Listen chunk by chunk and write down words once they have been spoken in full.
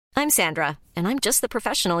I'm Sandra, and I'm just the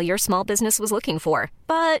professional your small business was looking for.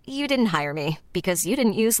 But you didn't hire me because you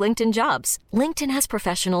didn't use LinkedIn Jobs. LinkedIn has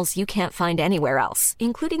professionals you can't find anywhere else,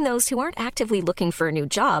 including those who aren't actively looking for a new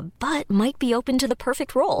job, but might be open to the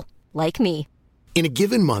perfect role, like me. In a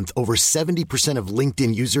given month, over 70% of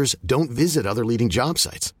LinkedIn users don't visit other leading job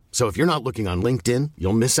sites. So if you're not looking on LinkedIn,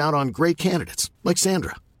 you'll miss out on great candidates like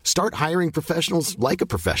Sandra. Start hiring professionals like a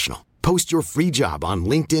professional. Post your free job on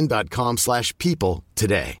linkedin.com/people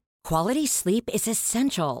today. Quality sleep is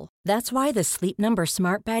essential. That's why the Sleep Number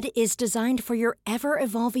Smart Bed is designed for your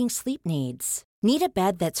ever-evolving sleep needs. Need a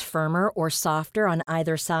bed that's firmer or softer on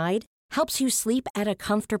either side? Helps you sleep at a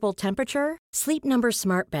comfortable temperature? Sleep Number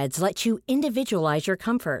Smart Beds let you individualize your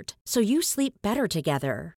comfort, so you sleep better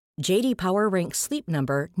together. J.D. Power ranks Sleep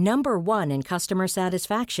Number number 1 in customer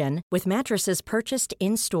satisfaction with mattresses purchased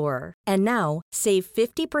in-store. And now, save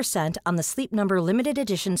 50% on the Sleep Number Limited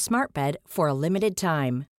Edition Smart Bed for a limited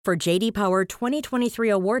time. For J.D. Power 2023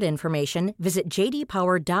 award information, visit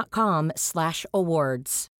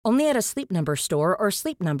jdpower.com/awards. Only at a Sleep Number store or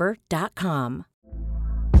sleepnumber.com.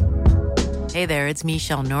 Hey there, it's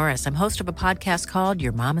Michelle Norris. I'm host of a podcast called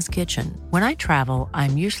Your Mama's Kitchen. When I travel,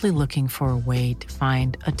 I'm usually looking for a way to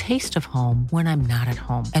find a taste of home when I'm not at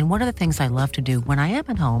home. And one of the things I love to do when I am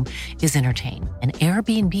at home is entertain. And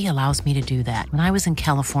Airbnb allows me to do that. When I was in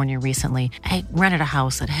California recently, I rented a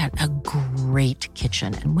house that had a great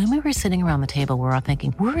kitchen. And when we were sitting around the table, we were all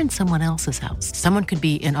thinking, we're in someone else's house. Someone could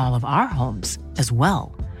be in all of our homes as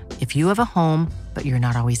well. If you have a home, but you're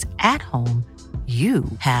not always at home, you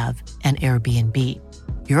have an Airbnb.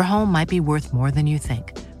 Your home might be worth more than you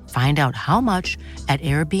think. Find out how much at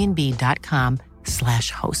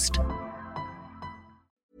airbnb.com/host.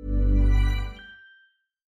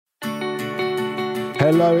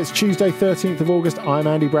 Hello, it's Tuesday, 13th of August. I'm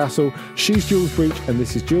Andy Brassel. She's Jules Breach, and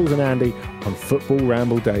this is Jules and Andy on Football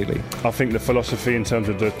Ramble Daily. I think the philosophy in terms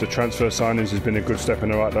of the transfer signings has been a good step in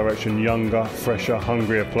the right direction. Younger, fresher,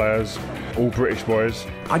 hungrier players, all British boys.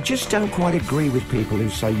 I just don't quite agree with people who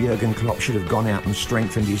say Jurgen Klopp should have gone out and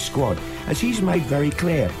strengthened his squad. As he's made very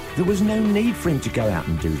clear, there was no need for him to go out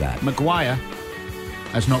and do that. Maguire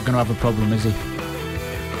is not going to have a problem, is he?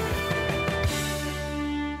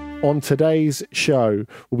 On today's show,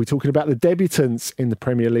 we'll be talking about the debutants in the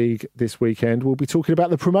Premier League this weekend. We'll be talking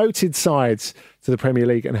about the promoted sides to the Premier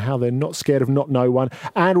League and how they're not scared of not no one.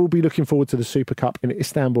 And we'll be looking forward to the Super Cup in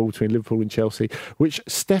Istanbul between Liverpool and Chelsea, which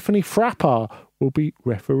Stephanie Frappart will be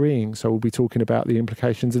refereeing. So we'll be talking about the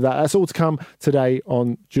implications of that. That's all to come today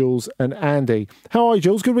on Jules and Andy. How are you,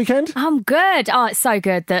 Jules? Good weekend? I'm good. Oh, it's so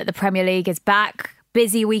good that the Premier League is back.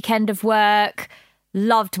 Busy weekend of work.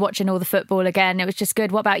 Loved watching all the football again. It was just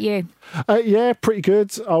good. What about you? Yeah, pretty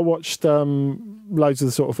good. I watched loads of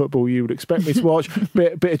the sort of football you would expect me to watch.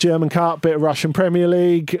 bit of German Cup, bit of Russian Premier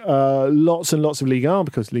League, lots and lots of Ligue 1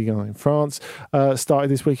 because Ligue 1 in France started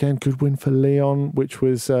this weekend. Good win for Lyon, which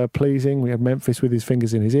was pleasing. We had Memphis with his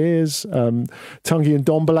fingers in his ears. Tanguy and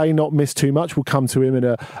Ndombele not missed too much. We'll come to him in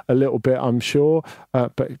a little bit, I'm sure.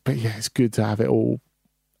 But yeah, it's good to have it all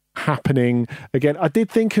happening again. I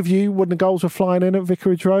did think of you when the goals were flying in at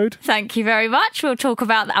Vicarage Road. Thank you very much. We'll talk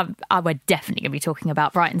about that. We're definitely going to be talking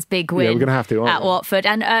about Brighton's big win. Yeah, we're going to have to, at Watford.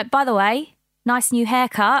 And by the way, nice new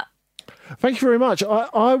haircut. Thank you very much.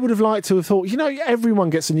 I would have liked to have thought, everyone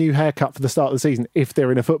gets a new haircut for the start of the season if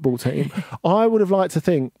they're in a football team. I would have liked to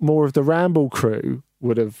think more of the Ramble crew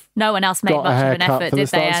would have. No one else made much of an effort, did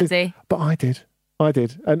they, Andy? But I did.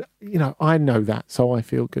 And, I know that, so I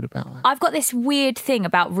feel good about that. I've got this weird thing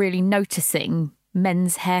about really noticing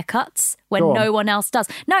men's haircuts when no one else does.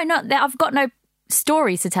 No, I've got no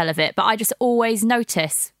stories to tell of it, but I just always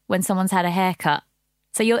notice when someone's had a haircut.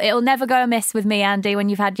 So it'll never go amiss with me, Andy, when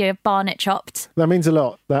you've had your barnet chopped. That means a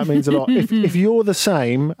lot. If you're the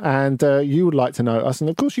same and you would like to know us, and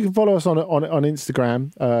of course you can follow us on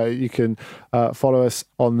Instagram. You can follow us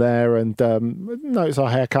on there and notice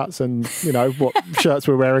our haircuts and what shirts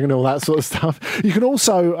we're wearing and all that sort of stuff. You can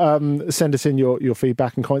also send us in your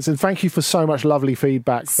feedback and comments. And thank you for so much lovely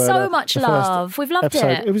feedback. For much love. We've loved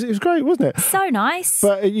episode. It was great, wasn't it? So nice.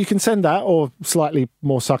 But you can send that or slightly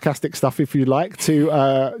more sarcastic stuff if you like to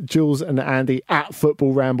Jules and Andy at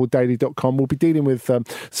footballrambledaily.com. We'll be dealing with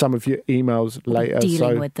some of your emails later.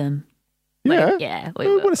 Dealing with them. Yeah, we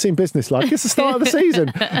want to seem business-like. It's the start of the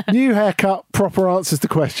season. New haircut, proper answers to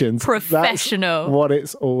questions. Professional. That's what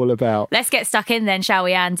it's all about. Let's get stuck in then, shall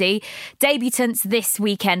we, Andy? Debutants this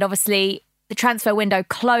weekend. Obviously, the transfer window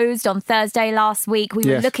closed on Thursday last week. We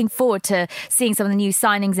were looking forward to seeing some of the new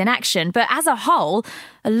signings in action. But as a whole,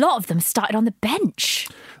 a lot of them started on the bench.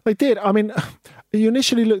 They did. I mean, you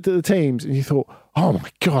initially looked at the teams and you thought, oh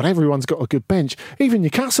my God, everyone's got a good bench. Even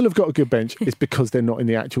Newcastle have got a good bench. It's because they're not in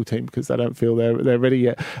the actual team, because they don't feel they're ready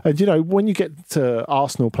yet. And, when you get to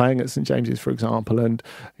Arsenal playing at St James's, for example, and,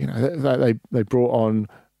 they brought on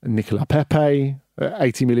Nicola Pepe,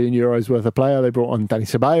 80 million euros worth of player. They brought on Dani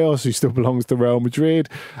Ceballos, who still belongs to Real Madrid.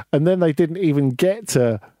 And then they didn't even get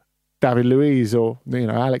to David Luiz, or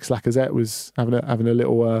Alex Lacazette was having a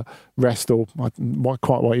little rest, or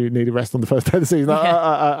quite why you need a rest on the first day of the season.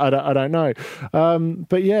 I don't know,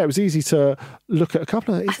 but yeah, it was easy to look at a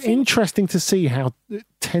couple of. It's interesting to see how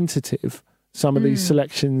tentative some of these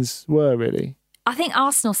selections were. Really, I think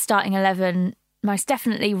Arsenal's starting 11 most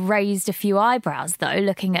definitely raised a few eyebrows, though.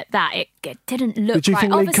 Looking at that, it didn't look. Did you right.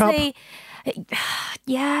 think League Cup?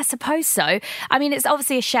 Yeah, I suppose so. I mean, it's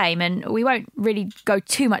obviously a shame, and we won't really go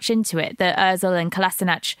too much into it, that Ozil and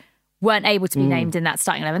Kolasinac weren't able to be named in that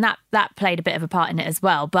starting 11. That played a bit of a part in it as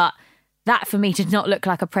well. But that, for me, did not look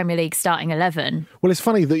like a Premier League starting 11. Well, it's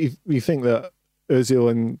funny that you think that Ozil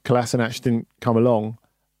and Kolasinac didn't come along,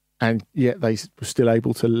 and yet they were still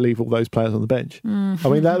able to leave all those players on the bench. Mm-hmm. I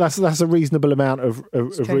mean, that's a reasonable amount of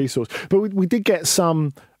resource. But we did get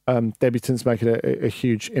some debutants making a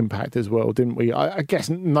huge impact as well, didn't we? I guess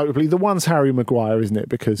notably the one's Harry Maguire, isn't it?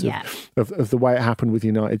 Because of the way it happened with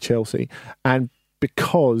United Chelsea, and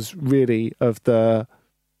because really of the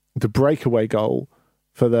breakaway goal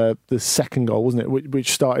for the second goal, wasn't it?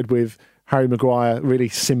 Which started with Harry Maguire really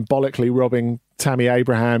symbolically robbing Tammy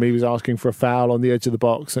Abraham. He was asking for a foul on the edge of the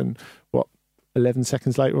box, and 11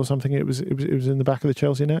 seconds later or something, it was in the back of the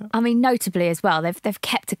Chelsea net. I mean, notably as well, they've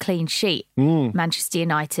kept a clean sheet, Manchester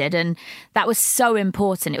United, and that was so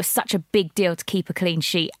important. It was such a big deal to keep a clean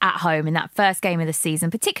sheet at home in that first game of the season,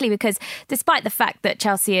 particularly because despite the fact that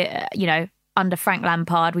Chelsea, under Frank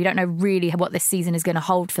Lampard, we don't know really what this season is going to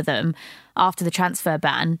hold for them after the transfer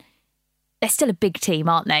ban. They're still a big team,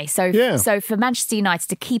 aren't they? So for Manchester United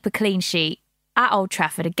to keep a clean sheet at Old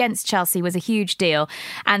Trafford against Chelsea was a huge deal.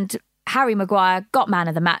 And Harry Maguire got man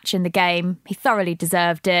of the match in the game. He thoroughly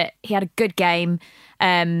deserved it. He had a good game.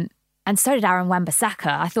 And so did Aaron Wan-Bissaka.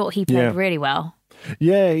 I thought he played really well.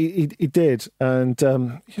 Yeah, he did. And,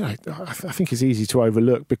 I think it's easy to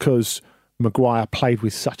overlook because Maguire played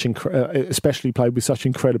with such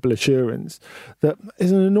incredible assurance that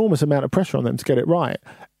there's an enormous amount of pressure on them to get it right.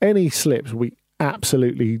 Any slips we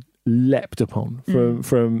absolutely leapt upon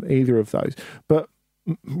from either of those. But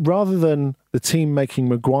rather than the team making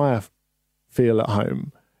Maguire feel at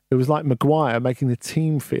home, it was like Maguire making the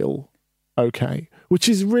team feel okay, which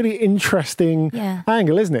is a really interesting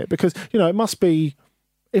angle, isn't it? Because, it must be,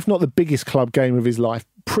 if not the biggest club game of his life,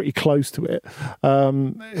 pretty close to it.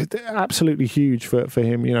 Absolutely huge for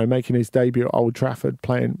him, making his debut at Old Trafford,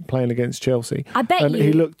 playing against Chelsea.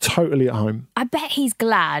 He looked totally at home. I bet he's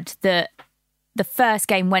glad that the first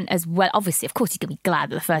game went as well. Obviously, of course, he's going to be glad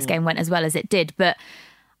that the first game went as well as it did. But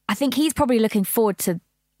I think he's probably looking forward to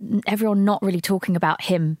everyone not really talking about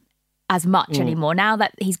him as much anymore. Now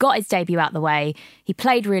that he's got his debut out the way, he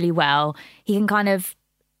played really well. He can kind of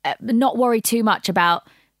not worry too much about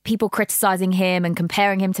people criticising him and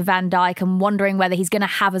comparing him to Van Dijk and wondering whether he's going to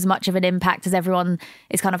have as much of an impact as everyone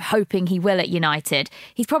is kind of hoping he will at United.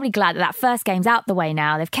 He's probably glad that first game's out the way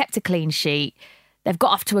now. They've kept a clean sheet. They've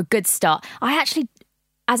got off to a good start. I actually,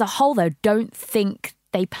 as a whole, though, don't think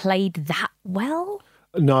they played that well.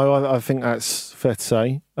 No, I think that's fair to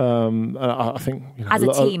say. I think as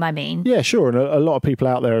a team, I mean. Yeah, sure. And a lot of people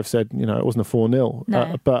out there have said, it wasn't a 4-0.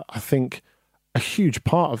 No. But I think a huge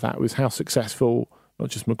part of that was how successful not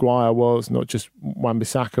just Maguire was, not just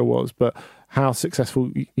Wan-Bissaka was, but how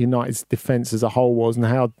successful United's defence as a whole was, and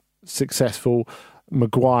how successful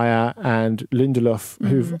Maguire and Lindelof,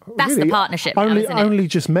 who've that's really the partnership only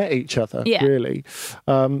just met each other, really.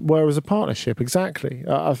 Whereas a partnership, exactly.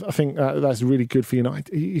 I think that's really good for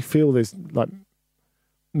United. You feel there's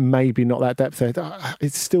maybe not that depth there.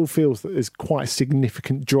 It still feels that there's quite a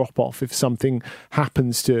significant drop off if something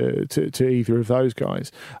happens to either of those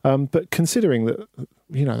guys. But considering that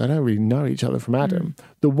they don't really know each other from Adam,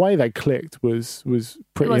 the way they clicked was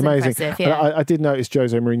pretty amazing. Yeah. I did notice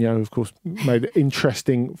Jose Mourinho, of course, made an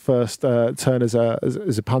interesting first turn as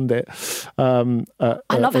a pundit. I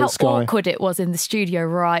love how Sky. Awkward it was in the studio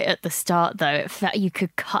right at the start, though. It felt you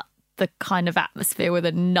could cut the kind of atmosphere with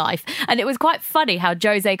a knife. And it was quite funny how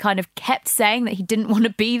Jose kind of kept saying that he didn't want to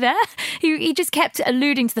be there. He just kept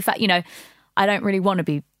alluding to the fact, I don't really want to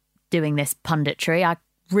be doing this punditry. I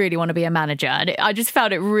really want to be a manager. And I just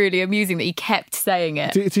found it really amusing that he kept saying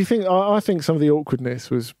it. Do you think, I think some of the awkwardness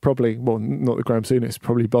was probably, well, not that Graham Souness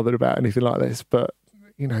probably bothered about anything like this, but,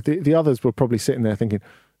 the others were probably sitting there thinking,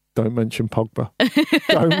 don't mention Pogba.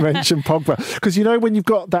 Don't mention Pogba. Because you know when you've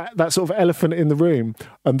got that sort of elephant in the room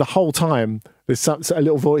and the whole time there's a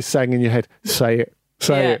little voice saying in your head, say it.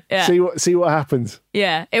 Say it. Yeah. See what happens.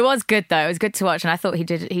 Yeah, it was good though. It was good to watch, and I thought he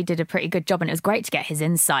did a pretty good job. And it was great to get his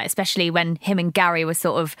insight, especially when him and Gary were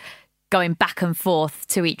sort of going back and forth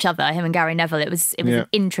to each other. Him and Gary Neville. It was an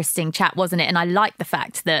interesting chat, wasn't it? And I liked the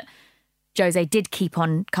fact that Jose did keep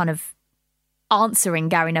on kind of answering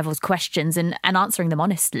Gary Neville's questions and answering them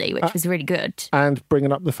honestly, which was really good. And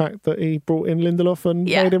bringing up the fact that he brought in Lindelof and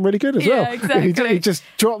made him really good as well. Exactly. He just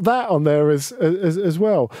dropped that on there as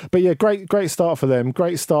well. But yeah, great start for them.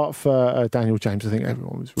 Great start for Daniel James. I think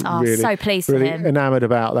everyone was really so pleased really for him. Enamoured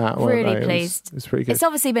about that. Really pleased. It's pretty good. It's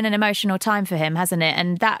obviously been an emotional time for him, hasn't it?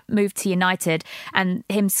 And that move to United and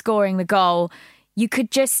him scoring the goal, you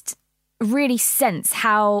could just really sense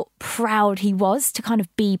how proud he was to kind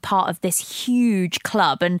of be part of this huge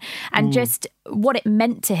club and just what it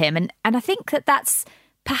meant to him. And I think that's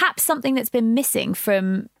perhaps something that's been missing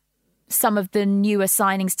from some of the newer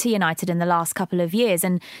signings to United in the last couple of years.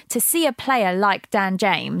 And to see a player like Dan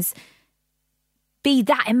James be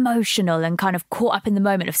that emotional and kind of caught up in the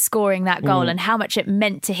moment of scoring that goal and how much it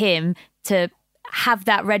meant to him to have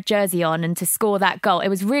that red jersey on and to score that goal. It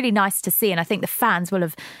was really nice to see. And I think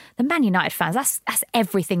the Man United fans, that's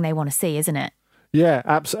everything they want to see, isn't it? Yeah,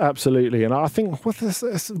 absolutely. And I think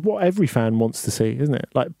that's what every fan wants to see, isn't it?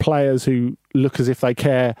 Like players who look as if they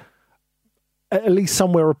care at least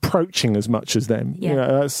somewhere approaching as much as them. Yeah. You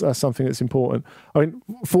know, that's something that's important. I mean,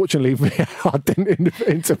 fortunately, I didn't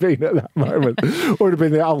intervene at that moment. It would have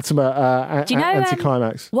been the ultimate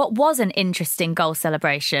anticlimax. What was an interesting goal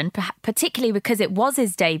celebration, particularly because it was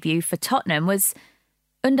his debut for Tottenham, was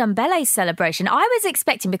Ndombele's celebration. I was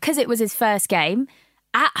expecting, because it was his first game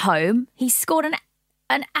at home, he scored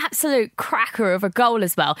an absolute cracker of a goal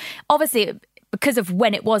as well. Obviously, because of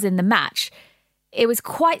when it was in the match, it was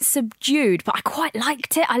quite subdued, but I quite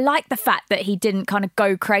liked it. I liked the fact that he didn't kind of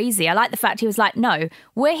go crazy. I like the fact he was like, no,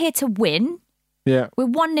 we're here to win. Yeah. We're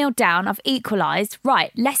 1-0 down. I've equalised.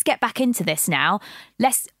 Right, let's get back into this now.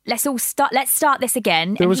 Let's start this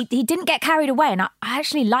again. He didn't get carried away, and I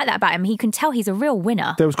actually like that about him. He can tell he's a real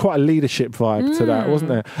winner. There was quite a leadership vibe to that, wasn't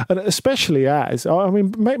there? And especially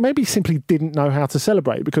maybe he simply didn't know how to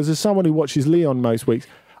celebrate, because as someone who watches Lyon most weeks,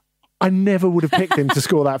 I never would have picked him to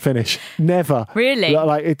score that finish. Never. Really?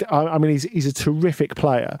 He's a terrific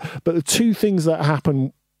player. But the two things that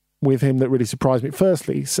happened with him that really surprised me.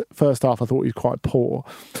 Firstly, first half I thought he was quite poor.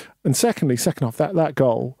 And secondly, second half, that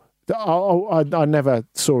goal, I never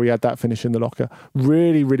saw he had that finish in the locker.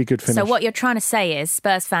 Really, really good finish. So what you're trying to say is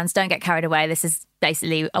Spurs fans, don't get carried away. This is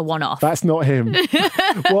basically a one-off. That's not him.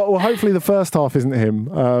 well, hopefully the first half isn't him,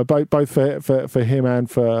 both for him and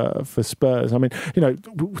for Spurs. I mean, you know,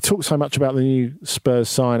 we talk so much about the new Spurs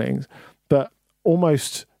signings, but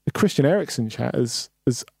almost the Christian Eriksen chat has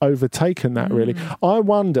overtaken that, really. I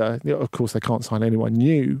wonder, of course, they can't sign anyone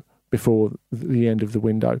new before the end of the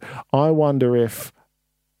window. I wonder if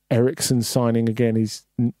Eriksen signing again is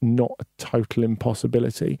not a total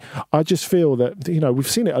impossibility. I just feel that, you know, we've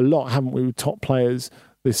seen it a lot, haven't we, with top players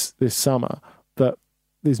this summer, that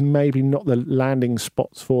there's maybe not the landing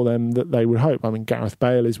spots for them that they would hope. I mean, Gareth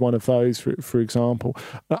Bale is one of those, for example.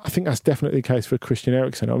 I think that's definitely the case for Christian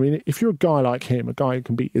Eriksen. I mean, if you're a guy like him, a guy who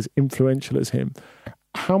can be as influential as him,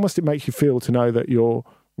 how must it make you feel to know that you're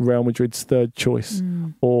Real Madrid's third choice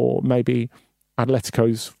or maybe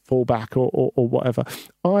Atletico's fallback or whatever?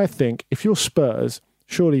 I think if you're Spurs,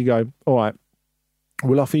 surely you go, all right,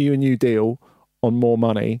 we'll offer you a new deal on more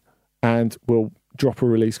money and we'll drop a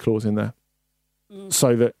release clause in there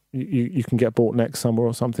so that you can get bought next summer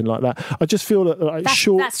or something like that. I just feel that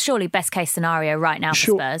that's surely best case scenario right now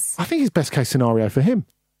for Spurs. I think it's best case scenario for him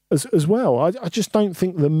as well. I just don't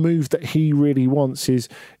think the move that he really wants is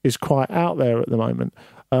quite out there at the moment.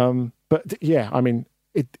 But yeah, I mean,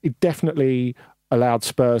 it definitely allowed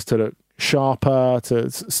Spurs to look sharper,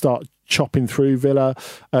 to start chopping through Villa.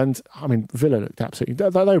 And I mean, Villa looked absolutely,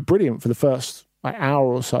 they were brilliant for the first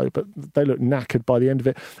hour or so, but they looked knackered by the end of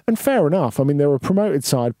it. And fair enough. I mean, they're a promoted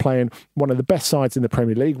side playing one of the best sides in the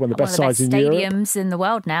Premier League, one of the best sides in Europe. Stadiums in the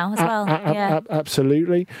world now as well.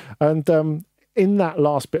 Absolutely. And in that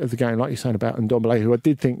last bit of the game, like you're saying about Ndombele, who I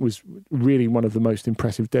did think was really one of the most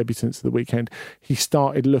impressive debutants of the weekend, he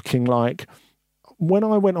started looking like, when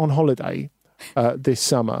I went on holiday this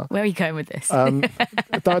summer. Where are you going with this?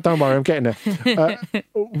 Don't worry, I'm getting there.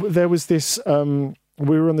 There was this,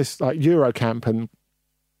 we were on this like Eurocamp, and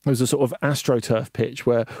there was a sort of AstroTurf pitch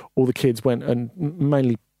where all the kids went and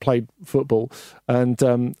mainly played football. And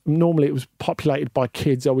normally it was populated by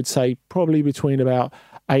kids, I would say, probably between about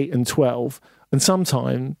 8 and 12. And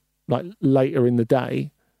sometimes like later in the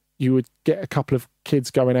day, you would get a couple of kids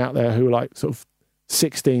going out there who were like sort of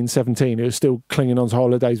 16, 17, who are still clinging on to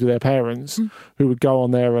holidays with their parents, who would go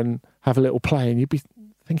on there and have a little play, and you'd be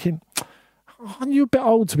thinking, aren't you a bit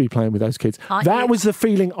old to be playing with those kids? That was the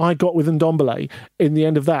feeling I got with Ndombele in the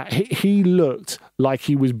end of that. He looked like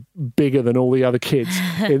he was bigger than all the other kids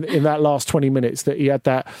in that last 20 minutes, that he had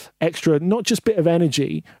that extra, not just bit of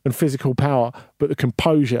energy and physical power, but the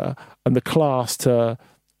composure and the class to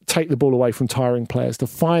take the ball away from tiring players, to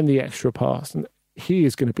find the extra pass. And he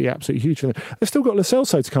is going to be absolutely huge for them. They've still got Lo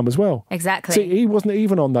Celso to come as well. Exactly. See, he wasn't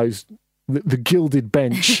even on those, the gilded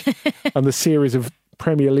bench and the series of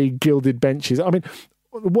Premier League gilded benches. I mean,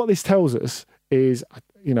 what this tells us is,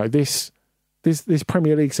 this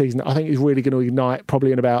Premier League season, I think, is really going to ignite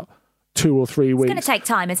probably in about 2 or 3 weeks. It's going to take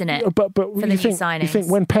time, isn't it? But for the new signings. You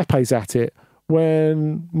think when Pepe's at it,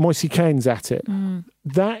 when Moise Kean's at it,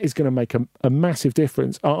 that is going to make a massive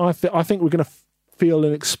difference. I think we're going to feel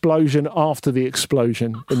an explosion after the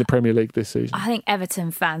explosion in the Premier League this season. I think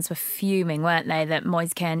Everton fans were fuming, weren't they, that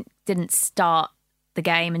Moise Kean didn't start the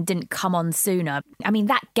game and didn't come on sooner. I mean,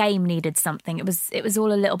 that game needed something. It was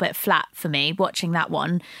all a little bit flat for me watching that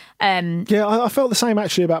one. Yeah, I felt the same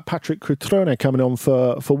actually about Patrick Cutrone coming on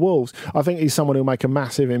for Wolves. I think he's someone who'll make a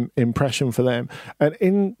massive impression for them. And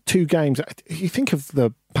in 2 games, you think of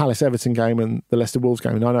the Palace-Everton game and the Leicester-Wolves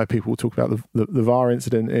game, and I know people will talk about the VAR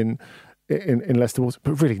incident in Leicester Wolves,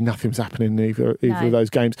 but really nothing's happening in either of those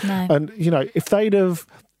games. No. And,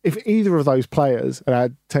 if either of those players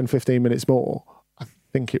had 10, 15 minutes more, I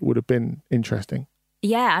think it would have been interesting.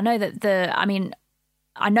 Yeah, I know that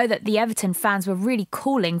the Everton fans were really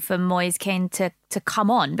calling for Moise Kean to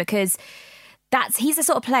come on, because he's the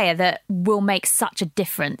sort of player that will make such a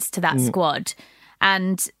difference to that squad.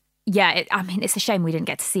 And yeah, it's a shame we didn't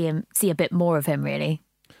get to see a bit more of him, really.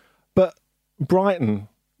 But Brighton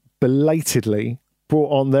belatedly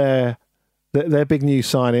brought on their big new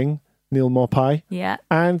signing, Neal Maupay. Yeah.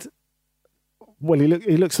 And, well, he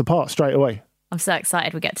looks the part straight away. I'm so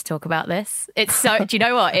excited we get to talk about this. It's so. Do you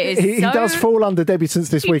know what? It is. He does fall under debutants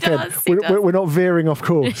this weekend. We're not veering off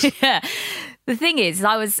course. Yeah. The thing is,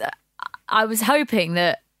 I was hoping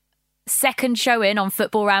that second show in on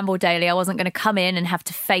Football Ramble Daily, I wasn't going to come in and have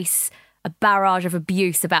to face a barrage of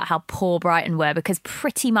abuse about how poor Brighton were, because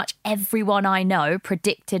pretty much everyone I know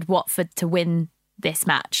predicted Watford to win this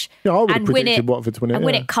match. Yeah, I would have predicted Watford to win it. And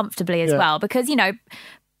win it comfortably as well, because,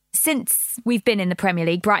 since we've been in the Premier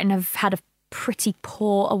League, Brighton have had a pretty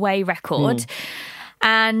poor away record.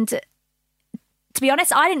 And to be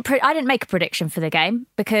honest, I didn't make a prediction for the game,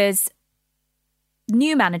 because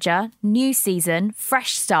new manager, new season,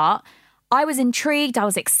 fresh start. I was intrigued. I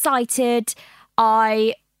was excited.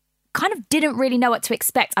 I kind of didn't really know what to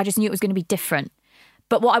expect. I just knew it was going to be different.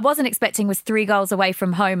 But what I wasn't expecting was 3 goals away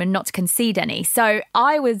from home and not to concede any. So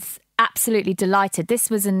I was absolutely delighted. This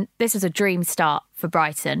was a dream start for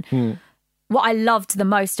Brighton. What I loved the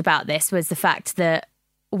most about this was the fact that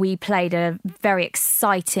we played a very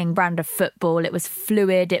exciting brand of football. It was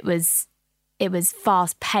fluid. It was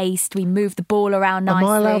fast paced. We moved the ball around nicely.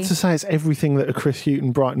 Am I allowed to say it's everything that a Chris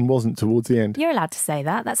Hughton Brighton wasn't towards the end? You're allowed to say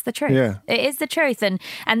that. That's the truth. Yeah. It is the truth. And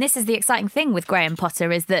this is the exciting thing with Graham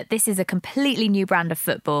Potter, is that this is a completely new brand of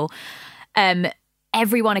football.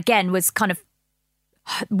 Everyone, again, was kind of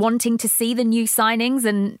wanting to see the new signings,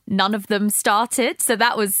 and none of them started. So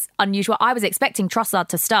that was unusual. I was expecting Trossard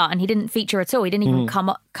to start, and he didn't feature at all. He didn't even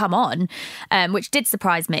come on, which did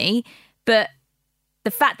surprise me. But the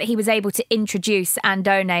fact that he was able to introduce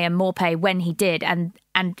Andone and Maupay when he did, and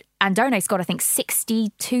Andone scored, I think,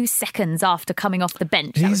 62 seconds after coming off the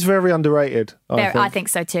bench. He's very underrated. I think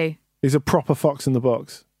so too. He's a proper fox in the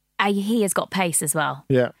box. He has got pace as well.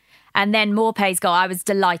 Yeah. And then Maupay's goal, I was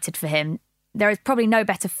delighted for him. There is probably no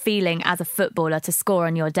better feeling as a footballer to score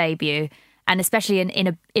on your debut, and especially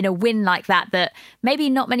in a win like that maybe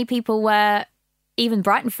not many people were. Even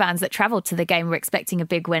Brighton fans that travelled to the game were expecting a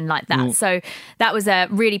big win like that. So that was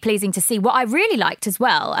really pleasing to see. What I really liked as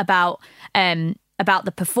well about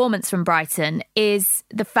the performance from Brighton is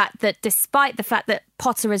the fact that, despite the fact that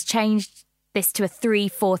Potter has changed this to a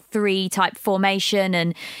 3-4-3 type formation,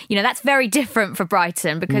 and that's very different for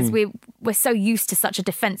Brighton, because we're so used to such a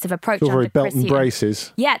defensive approach. It's all very under belt Chris and Hughton.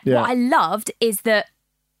 braces. Yeah, what I loved is that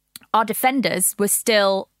our defenders were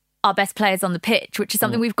still our best players on the pitch, which is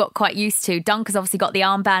something we've got quite used to. Dunk has obviously got the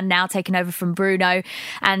armband now, taken over from Bruno,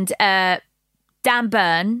 and Dan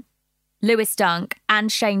Burn, Lewis Dunk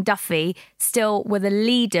and Shane Duffy still were the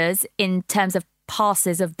leaders in terms of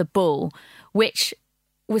passes of the ball, which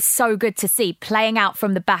was so good to see, playing out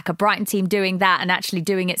from the back, a Brighton team doing that and actually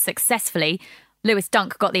doing it successfully. Lewis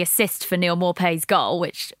Dunk got the assist for Neil Maupay's goal,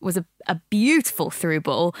 which was a beautiful through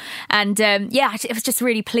ball. And it was just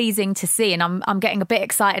really pleasing to see. And I'm getting a bit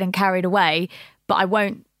excited and carried away, but I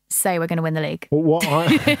won't say we're going to win the league. Well,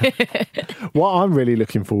 what I'm really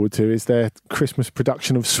looking forward to is their Christmas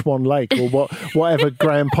production of Swan Lake, or whatever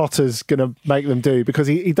Graham Potter's going to make them do, because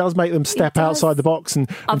he does make them step outside the box and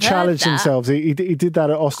challenge themselves. He did that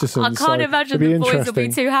at Ostersund. I can't imagine the boys will be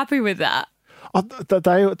too happy with that.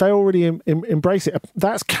 They already embrace it.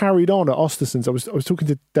 That's carried on at Ostersund. I was talking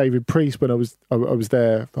to David Priest when I was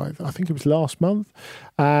there. I think it was last month,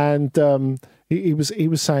 and he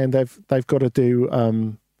was saying they've got to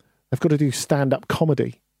do. They've got to do stand-up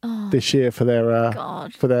comedy this year for their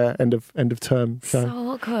end of term show.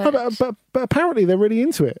 So good. But apparently they're really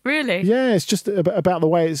into it. Really? Yeah, it's just about the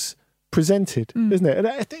way it's presented, isn't it? And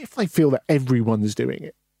if they feel that everyone's doing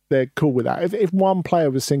it, they're cool with that. If one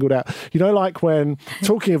player was singled out, like when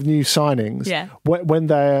talking of new signings, when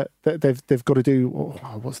they've got to do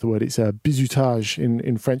what's the word? It's a bizutage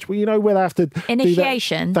in French. Well, where they have to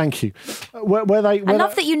initiation. Thank you. Where they? I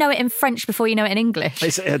love that you know it in French before you know it in English.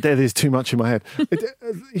 There's too much in my head. When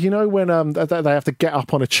they have to get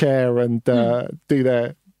up on a chair and do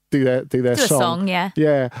their song.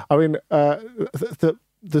 Yeah. I mean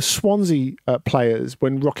the Swansea players,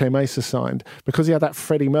 when Roque Mesa signed, because he had that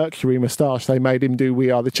Freddie Mercury moustache, they made him do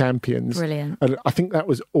 "We Are the Champions." Brilliant. And I think that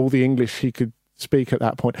was all the English he could speak at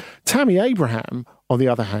that point. Tammy Abraham, on the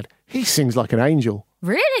other hand, he sings like an angel.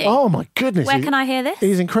 Really? Oh my goodness! Where can I hear this?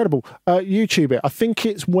 He's incredible. YouTube it. I think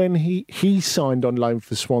it's when he signed on loan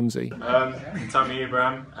for Swansea. I'm Tammy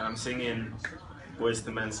Abraham, and I'm singing "Boyz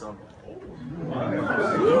II Men" song.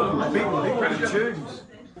 Big tunes.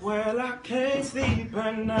 Well, I can't sleep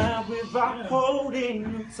at night without holding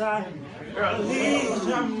you tight. Girl, each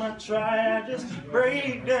time I try, I just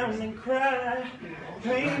break down and cry.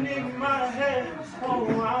 Pain in my head, I'll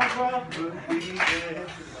probably be there.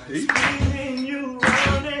 Screaming you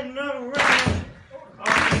running around.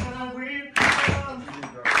 Oh, we come to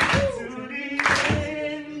the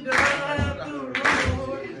end of the road.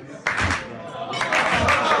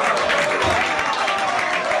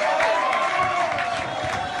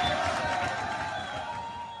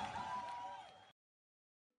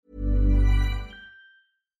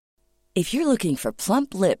 If you're looking for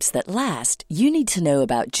plump lips that last, you need to know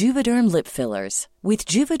about Juvederm lip fillers. With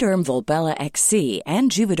Juvederm Volbella XC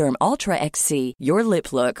and Juvederm Ultra XC, your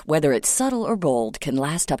lip look, whether it's subtle or bold, can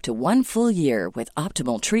last up to 1 full year with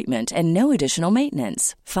optimal treatment and no additional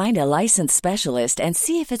maintenance. Find a licensed specialist and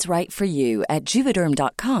see if it's right for you at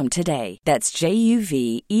Juvederm.com today. That's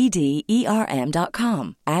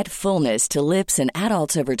JUVEDERM.com. Add fullness to lips in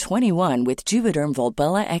adults over 21 with Juvederm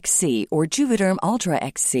Volbella XC or Juvederm Ultra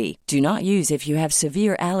XC. Do not use if you have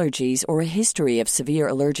severe allergies or a history of severe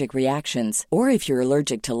allergic reactions, or if you're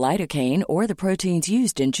allergic to lidocaine or the proteins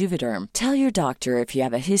used in Juvederm. Tell your doctor if you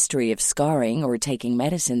have a history of scarring or taking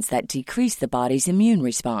medicines that decrease the body's immune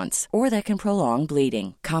response or that can prolong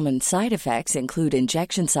bleeding. Common side effects include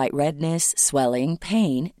injection site redness, swelling,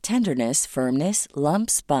 pain, tenderness, firmness,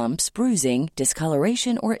 lumps, bumps, bruising,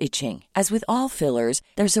 discoloration, or itching. As with all fillers,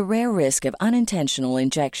 there's a rare risk of unintentional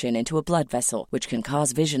injection into a blood vessel, which can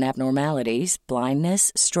cause vision abnormalities,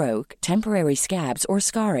 blindness, stroke, temporary scabs, or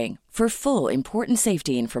scarring. For full, important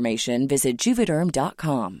safety information, visit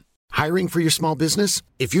Juvederm.com. Hiring for your small business?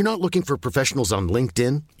 If you're not looking for professionals on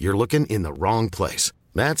LinkedIn, you're looking in the wrong place.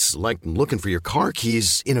 That's like looking for your car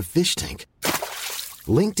keys in a fish tank.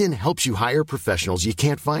 LinkedIn helps you hire professionals you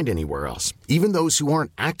can't find anywhere else, even those who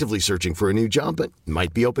aren't actively searching for a new job but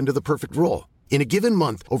might be open to the perfect role. In a given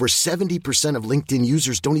month, over 70% of LinkedIn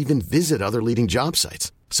users don't even visit other leading job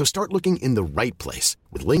sites. So start looking in the right place.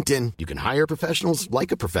 With LinkedIn, you can hire professionals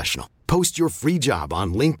like a professional. Post your free job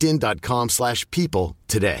on linkedin.com/people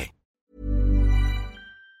today.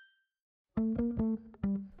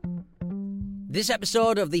 This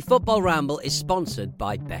episode of the Football Ramble is sponsored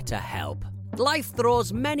by BetterHelp. Life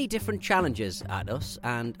throws many different challenges at us,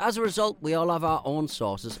 and as a result, we all have our own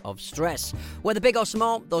sources of stress. Whether big or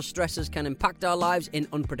small, those stresses can impact our lives in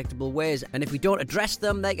unpredictable ways, and if we don't address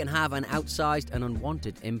them, they can have an outsized and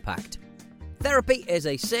unwanted impact. Therapy is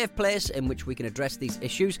a safe place in which we can address these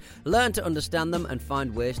issues, learn to understand them, and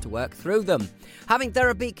find ways to work through them. Having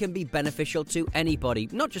therapy can be beneficial to anybody,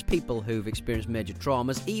 not just people who've experienced major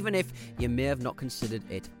traumas, even if you may have not considered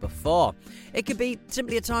it before. It could be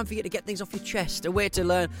simply a time for you to get things off your chest, a way to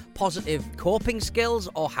learn positive coping skills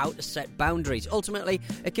or how to set boundaries. Ultimately,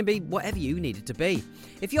 it can be whatever you need it to be.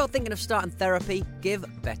 If you're thinking of starting therapy, give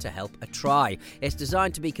BetterHelp a try. It's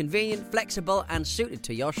designed to be convenient, flexible, and suited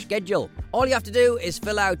to your schedule. All you you have to do is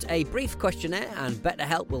fill out a brief questionnaire and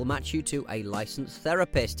BetterHelp will match you to a licensed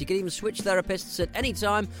therapist. You can even switch therapists at any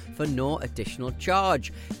time for no additional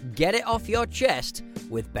charge. Get it off your chest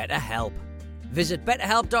with BetterHelp. Visit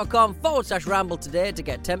betterhelp.com/ramble today to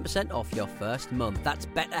get 10% off your first month. That's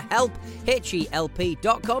BetterHelp,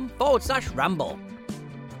 HELP.com/ramble.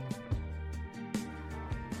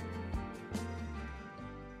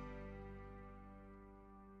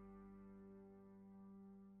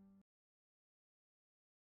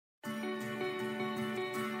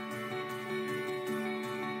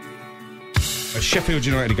 Sheffield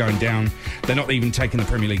United are going down. They're not even taking the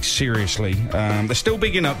Premier League seriously. They're still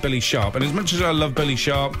bigging up Billy Sharp. And as much as I love Billy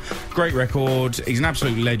Sharp, great record, he's an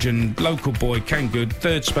absolute legend, local boy, came good,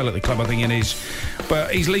 third spell at the club I think it is.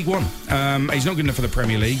 But he's League One. He's not good enough for the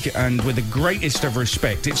Premier League. And with the greatest of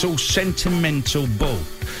respect, it's all sentimental bull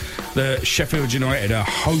that Sheffield United are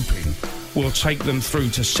hoping will take them through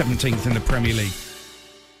to 17th in the Premier League.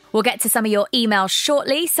 We'll get to some of your emails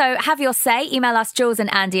shortly, so have your say. Email us, Jules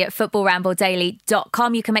and Andy, at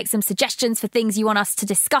footballrambledaily.com. You can make some suggestions for things you want us to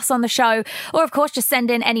discuss on the show, or, of course, just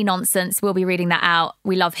send in any nonsense. We'll be reading that out.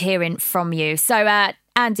 We love hearing from you. So,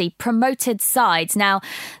 Andy, promoted sides. Now,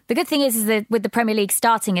 the good thing is that with the Premier League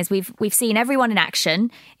starting is we've seen everyone in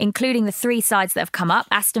action, including the three sides that have come up,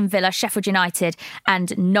 Aston Villa, Sheffield United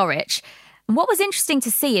and Norwich. And what was interesting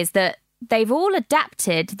to see is that they've all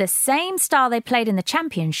adapted the same style they played in the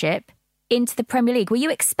Championship into the Premier League. Were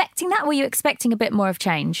you expecting that? Or were you expecting a bit more of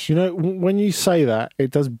change? You know, when you say that,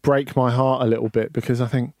 it does break my heart a little bit because I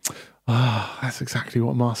think, that's exactly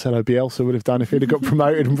what Marcelo Bielsa would have done if he'd have got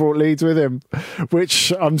promoted and brought Leeds with him,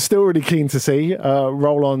 which I'm still really keen to see.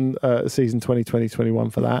 Roll on season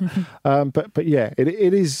 2020-21 for that. But yeah,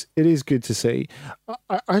 it is good to see.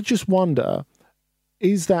 I just wonder,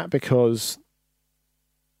 is that because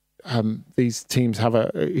these teams have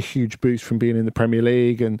a huge boost from being in the Premier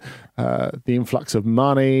League and the influx of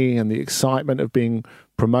money and the excitement of being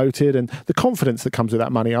promoted and the confidence that comes with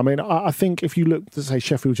that money? I mean, I think if you look to say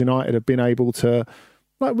Sheffield United have been able to,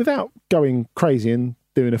 like, without going crazy and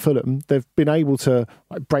doing a Fulham, they've been able to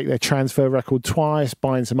break their transfer record twice,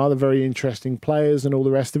 buying some other very interesting players and all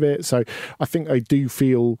the rest of it. So I think they do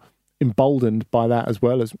feel emboldened by that as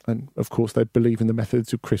well as, and of course they believe in the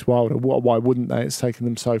methods of Chris Wilder. Why wouldn't they? It's taken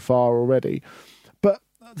them so far already. But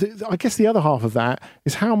I guess the other half of that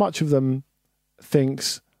is how much of them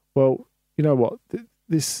thinks, well, you know what,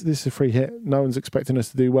 this is a free hit. No one's expecting us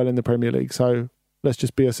to do well in the Premier League, so let's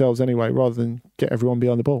just be ourselves anyway, rather than get everyone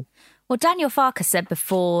behind the ball. Well, Daniel Farke said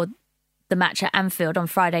before the match at Anfield on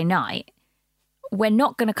Friday night, we're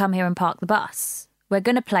not going to come here and park the bus. We're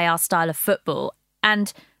going to play our style of football.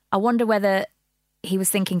 And I wonder whether he was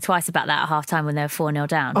thinking twice about that at half-time when they were 4-0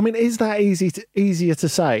 down. I mean, is that easier to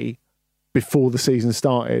say before the season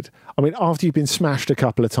started? I mean, after you've been smashed a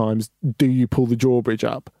couple of times, do you pull the drawbridge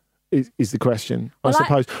up? Is the question, I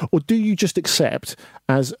suppose. Or do you just accept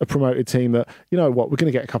as a promoted team that, you know what, we're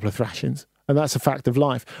going to get a couple of thrashings and that's a fact of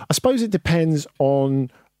life? I suppose it depends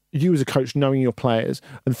on you as a coach knowing your players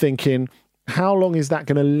and thinking, how long is that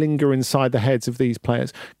going to linger inside the heads of these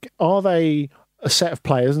players? Are they a set of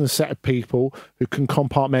players and a set of people who can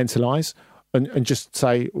compartmentalise and just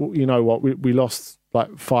say, well, you know what, we lost like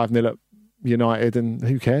 5-0 at United and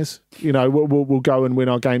who cares? You know, we'll go and win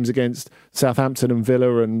our games against Southampton and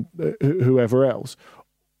Villa and whoever else.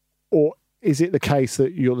 Or is it the case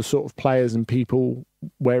that you're the sort of players and people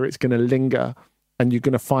where it's going to linger and you're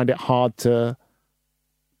going to find it hard to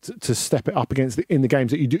step it up against in the games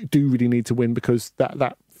that you do really need to win because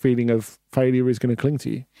that feeling of failure is going to cling to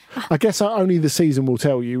you? I guess only the season will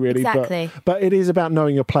tell you, really. Exactly. But it is about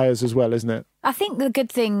knowing your players as well, isn't it? I think the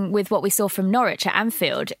good thing with what we saw from Norwich at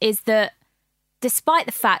Anfield is that despite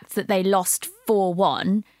the fact that they lost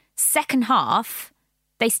 4-1, second half,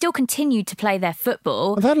 they still continued to play their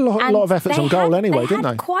football. They've had a lot of efforts on goal anyway, didn't they? They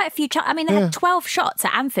had quite a few they had 12 shots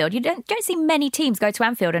at Anfield. You don't see many teams go to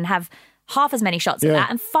Anfield and have half as many shots at that,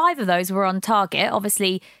 and 5 of those were on target.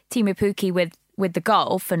 Obviously, Teemu Pukki with the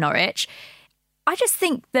goal for Norwich. I just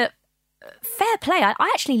think that fair play. I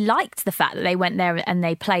actually liked the fact that they went there and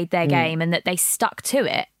they played their game and that they stuck to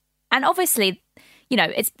it. And obviously, you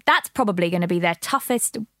know, that's probably going to be their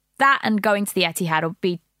toughest. That and going to the Etihad will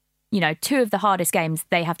be, you know, 2 of the hardest games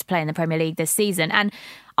they have to play in the Premier League this season. And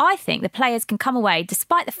I think the players can come away,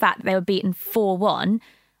 despite the fact that they were beaten 4-1.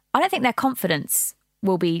 I don't think their confidence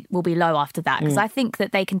will be low after that because I think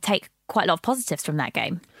that they can take quite a lot of positives from that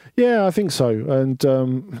game. Yeah, I think so. And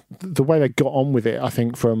the way they got on with it, I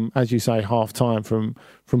think from, as you say, half time, from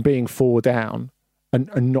being 4 down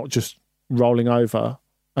and not just rolling over.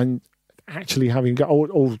 And actually having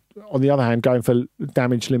or on the other hand going for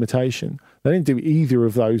damage limitation. They didn't do either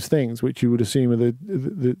of those things, which you would assume are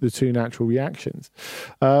the two natural reactions.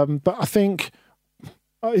 But I think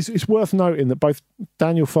it's worth noting that both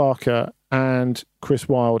Daniel Farke and Chris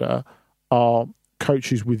Wilder are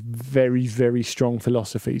coaches with very, very strong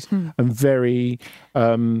philosophies and very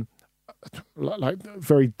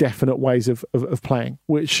very definite ways of playing,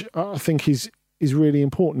 which I think is really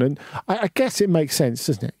important. And I guess it makes sense,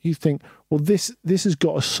 doesn't it? You think, well, this has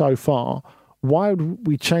got us so far. Why would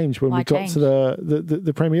we change when we got to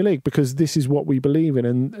the Premier League? Because this is what we believe in,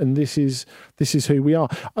 and this is who we are.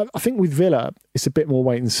 I think with Villa, it's a bit more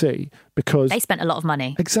wait and see because they spent a lot of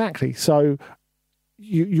money. Exactly. So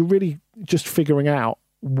you're really just figuring out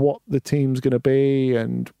what the team's going to be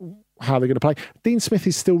and how they're going to play. Dean Smith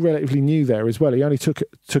is still relatively new there as well. He only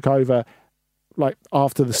took over like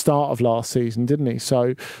after the start of last season, didn't he?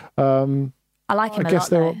 So I like him a lot. I guess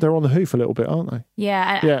they're on the hoof a little bit, aren't they?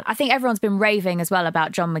 Yeah. I think everyone's been raving as well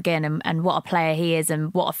about John McGinn and what a player he is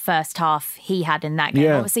and what a first half he had in that game.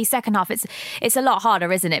 Yeah. Obviously, second half it's a lot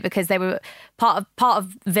harder, isn't it? Because they were part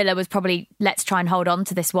of Villa was probably let's try and hold on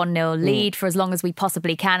to this 1-0 lead for as long as we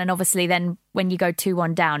possibly can. And obviously, then when you go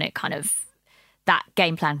 2-1 down, it kind of that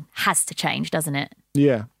game plan has to change, doesn't it?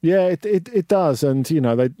 Yeah, it does. And you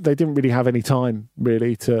know they didn't really have any time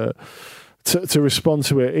really to respond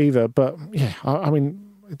to it either. But yeah, I mean,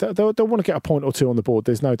 they'll want to get a point or two on the board.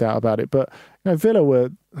 There's no doubt about it. But you know, Villa were,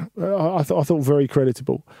 I thought very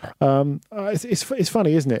creditable. It's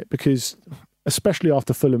funny, isn't it? Because especially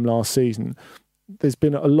after Fulham last season, there's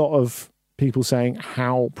been a lot of people saying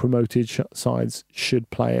how promoted sides should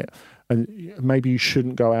play it. And maybe you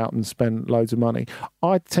shouldn't go out and spend loads of money.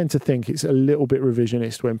 I tend to think it's a little bit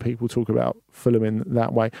revisionist when people talk about Fulham in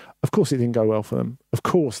that way. Of course, it didn't go well for them. Of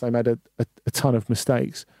course, they made a ton of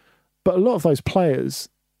mistakes. But a lot of those players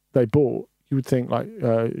they bought, you would think like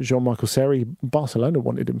Jean-Michel Seri, Barcelona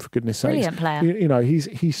wanted him, for goodness sakes. Brilliant player. You know,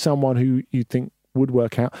 he's someone who you'd think would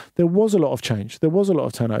work out. There was a lot of change. There was a lot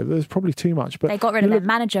of turnover. There's probably too much. But they got rid of their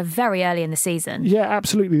manager very early in the season. Yeah,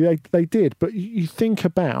 absolutely. They did. But you think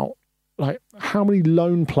about like how many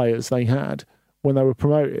loan players they had when they were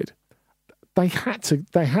promoted. They had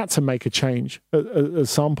to make a change at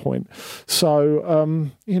some point.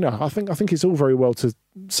 So you know, I think it's all very well to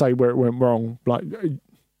say where it went wrong, like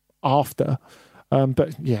after.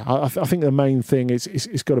 But yeah, I think the main thing is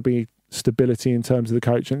it's got to be stability in terms of the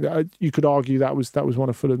coach, and you could argue that was one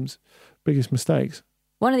of Fulham's biggest mistakes.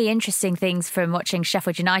 One of the interesting things from watching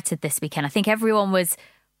Sheffield United this weekend, I think everyone was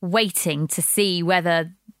waiting to see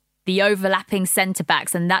whether the overlapping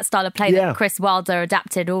centre-backs and that style of play that Chris Wilder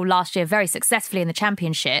adapted all last year very successfully in the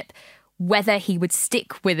Championship, whether he would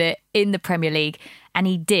stick with it in the Premier League. And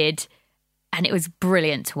he did. And it was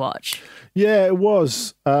brilliant to watch. Yeah, it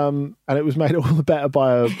was. And it was made all the better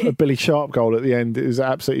by a Billy Sharp goal at the end. It was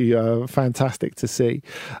absolutely fantastic to see.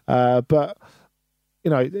 But,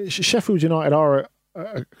 you know, Sheffield United are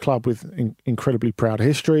a club with incredibly proud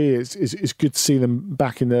history. It's good to see them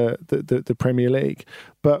back in the Premier League.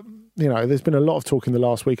 But, you know, there's been a lot of talk in the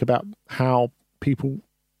last week about how people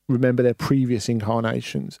remember their previous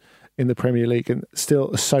incarnations in the Premier League and still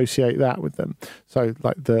associate that with them. So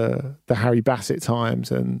like the Harry Bassett times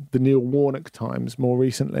and the Neil Warnock times more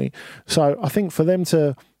recently. So I think for them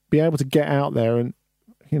to be able to get out there and,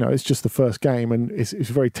 you know, it's just the first game and it's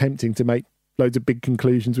very tempting to make loads of big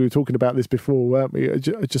conclusions. We were talking about this before, weren't we?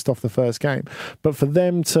 Just off the first game. But for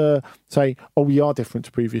them to say, oh, we are different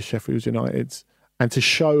to previous Sheffield Uniteds, and to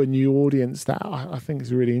show a new audience that, I think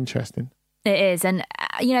is really interesting. It is. And,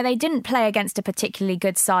 you know, they didn't play against a particularly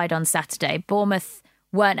good side on Saturday. Bournemouth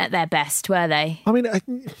weren't at their best, were they? I mean,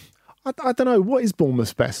 I don't know. What is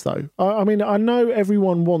Bournemouth's best, though? I mean, I know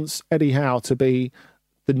everyone wants Eddie Howe to be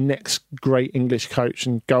the next great English coach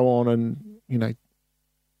and go on and, you know,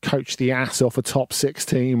 coach the ass off a top six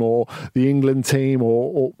team or the England team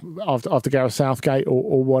or after Gareth Southgate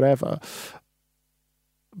or whatever.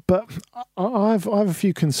 But I have a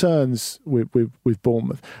few concerns with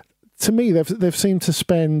Bournemouth. To me, they've seemed to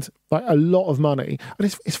spend like a lot of money,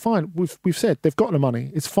 and it's fine. We've said they've got the money.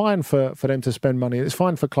 It's fine for them to spend money. It's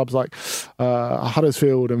fine for clubs like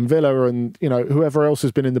Huddersfield and Villa and, you know, whoever else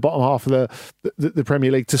has been in the bottom half of the Premier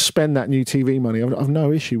League to spend that new TV money. I've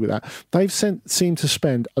no issue with that. They've seemed to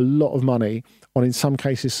spend a lot of money on, in some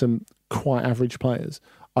cases, some quite average players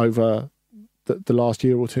over the last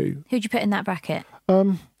year or two. Who'd you put in that bracket?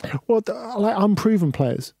 Well, like unproven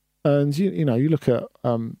players, and you know, you look at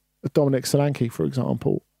Dominic Solanke, for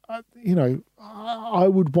example. You know, I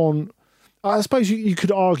would want I suppose you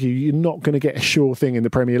could argue you're not going to get a sure thing in the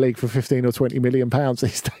Premier League for 15 or 20 million pounds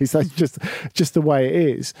these days. That's just the way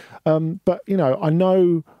it is. But, I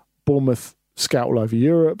know Bournemouth scout all over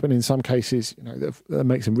Europe, and in some cases, they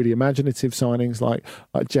make some really imaginative signings like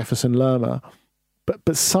Jefferson Lerma.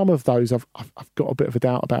 But some of those I've got a bit of a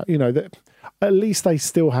doubt about. That at least they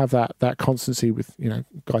still have that constancy with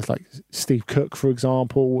guys like Steve Cook, for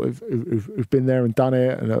example, who've been there and done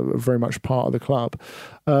it and are very much part of the club.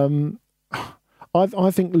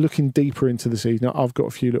 I think looking deeper into the season, I've got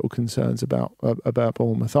a few little concerns about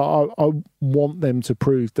Bournemouth. I want them to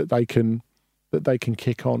prove that they can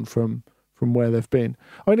kick on from where they've been.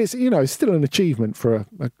 I mean, it's still an achievement for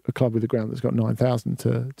a club with a ground that's got 9,000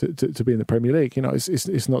 to be in the Premier League.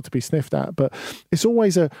 It's not to be sniffed at, but it's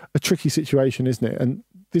always a tricky situation, isn't it? And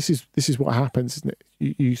this is what happens, isn't it?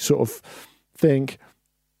 You sort of think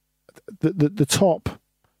the top,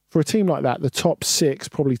 for a team like that, the top 6,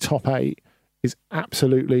 probably top 8, is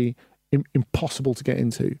absolutely impossible to get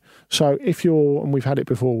into. So if and we've had it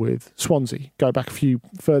before with Swansea, go back a few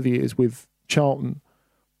further years with Charlton,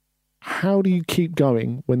 how do you keep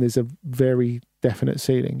going when there's a very definite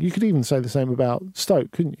ceiling? You could even say the same about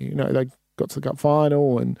Stoke, couldn't you? They got to the cup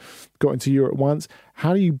final and got into Europe once.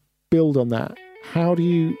 How do you build on that? How do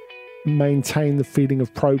you maintain the feeling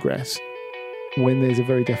of progress when there's a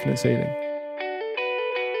very definite ceiling?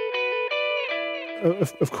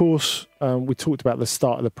 Of course, we talked about the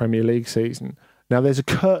start of the Premier League season. Now, there's a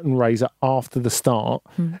curtain raiser after the start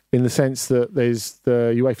in the sense that there's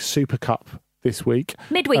the UEFA Super Cup this week.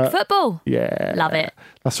 Midweek football. Yeah. Love it.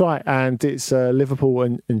 That's right. And it's Liverpool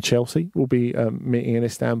and Chelsea will be meeting in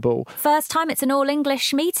Istanbul. First time it's an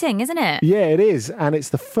all-English meeting, isn't it? Yeah, it is. And it's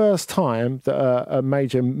the first time that a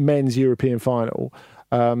major men's European final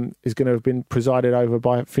is going to have been presided over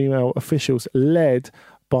by female officials, led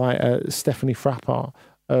by Stephanie Frappart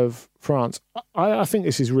of France. I think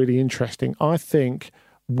this is really interesting. I think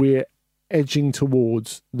we're edging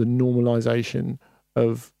towards the normalisation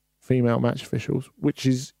of female match officials, which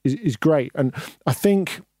is great. And I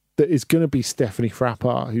think that it's going to be Stephanie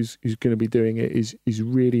Frappart who's going to be doing it is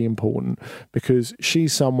really important, because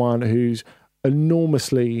she's someone who's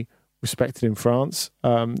enormously respected in France.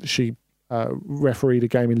 She refereed a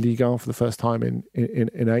game in Ligue 1 for the first time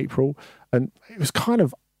in April, and it was kind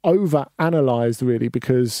of over-analysed really,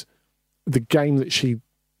 because the game that she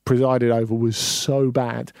presided over was so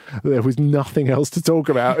bad there was nothing else to talk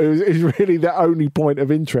about. It was really the only point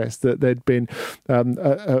of interest that there'd been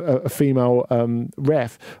a female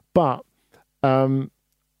ref. But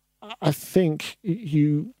I think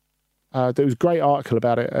there was a great article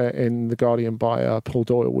about it in The Guardian by Paul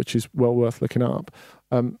Doyle, which is well worth looking up.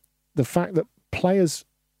 The fact that players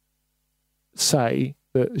say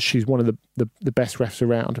that she's one of the best refs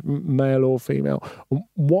around, male or female,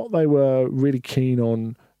 what they were really keen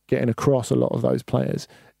on getting across, a lot of those players,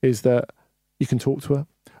 is that you can talk to her.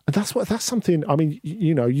 And that's something, I mean,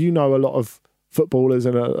 you know a lot of footballers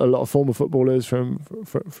and a lot of former footballers from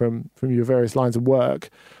your various lines of work.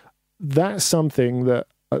 That's something that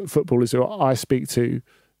footballers who I speak to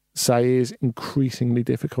say is increasingly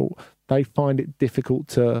difficult. They find it difficult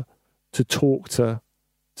to talk to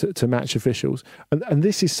match officials. And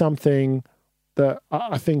this is something that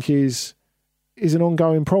I think is an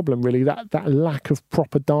ongoing problem, really, that lack of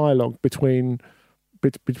proper dialogue between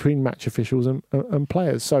match officials and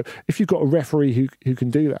players. So if you've got a referee who can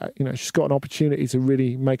do that, she's got an opportunity to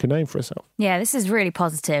really make a name for herself. Yeah, this is really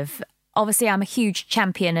positive. Obviously, I'm a huge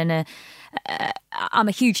champion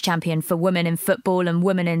for women in football and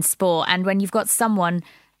women in sport. And when you've got someone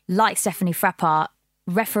like Stephanie Frappart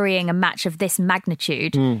refereeing a match of this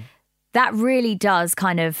magnitude, that really does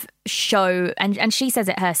kind of show, and she says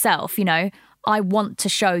it herself, I want to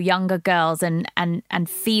show younger girls and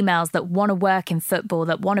females that want to work in football,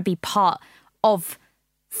 that want to be part of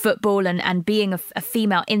football and being a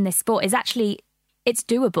female in this sport is actually, it's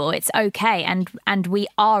doable, it's okay, and we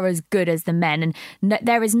are as good as the men. And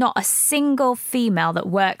there is not a single female that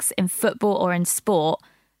works in football or in sport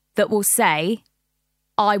that will say,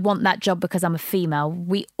 I want that job because I'm a female.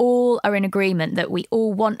 We all are in agreement that we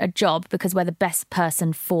all want a job because we're the best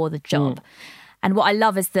person for the job. And what I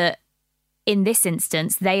love is that in this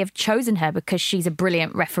instance, they have chosen her because she's a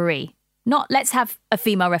brilliant referee. Not let's have a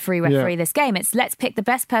female referee this game. It's let's pick the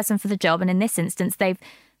best person for the job. And in this instance, they've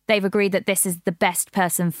agreed that this is the best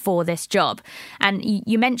person for this job. And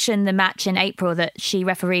you mentioned the match in April that she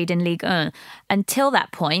refereed in Ligue 1. Until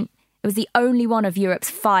that point, it was the only one of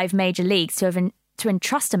Europe's 5 major leagues to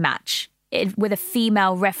entrust a match with a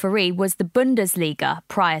female referee was the Bundesliga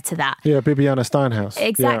prior to that. Yeah, Bibiana Steinhaus.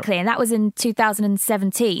 Exactly. Yeah. And that was in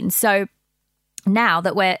 2017. So now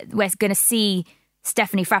that we're going to see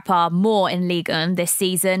Stephanie Frappart more in Ligue 1 this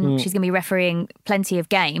season. She's going to be refereeing plenty of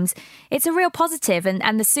games. It's a real positive.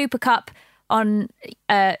 And the Super Cup on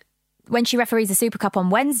when she referees the Super Cup on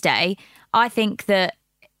Wednesday, I think that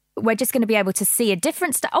we're just going to be able to see a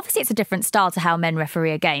different style. Obviously, it's a different style to how men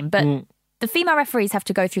referee a game, but the female referees have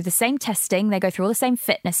to go through the same testing. They go through all the same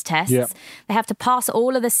fitness tests. Yep. They have to pass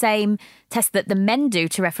all of the same tests that the men do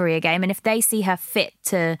to referee a game. And if they see her fit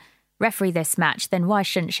to referee this match, then why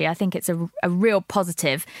shouldn't she? I think it's a real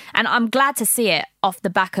positive. And I'm glad to see it off the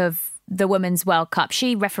back of the Women's World Cup.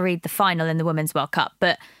 She refereed the final in the Women's World Cup,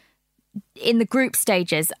 but in the group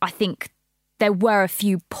stages, I think there were a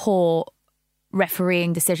few poor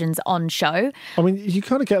refereeing decisions on show. I mean, you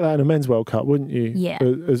kind of get that in a Men's World Cup, wouldn't you? Yeah.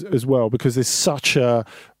 As well, because there's such a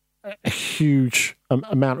huge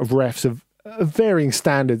amount of refs of varying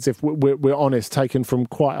standards, if we're honest, taken from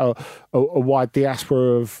quite a wide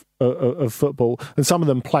diaspora of football, and some of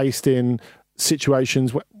them placed in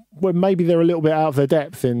situations where maybe they're a little bit out of their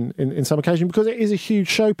depth in some occasions, because it is a huge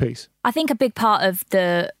showpiece. I think a big part of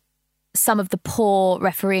some of the poor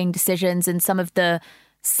refereeing decisions and some of the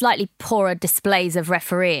slightly poorer displays of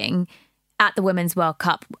refereeing at the Women's World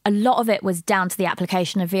Cup, a lot of it was down to the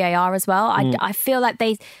application of VAR as well. I feel like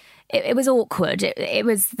it was awkward. It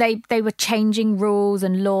was they were changing rules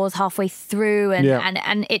and laws halfway through,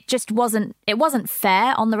 and it just wasn't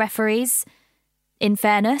fair on the referees, in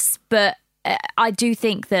fairness. But I do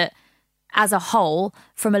think that as a whole,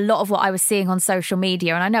 from a lot of what I was seeing on social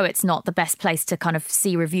media, and I know it's not the best place to kind of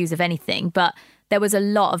see reviews of anything, but there was a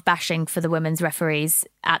lot of bashing for the women's referees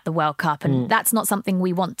at the World Cup, and that's not something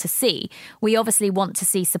we want to see. We obviously want to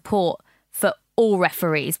see support for all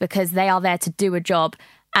referees because they are there to do a job,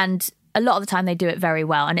 and a lot of the time they do it very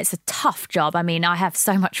well, and it's a tough job. I mean, I have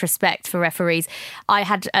so much respect for referees. I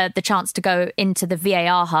had the chance to go into the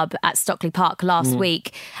VAR hub at Stockley Park last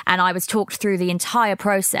week, and I was talked through the entire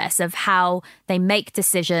process of how they make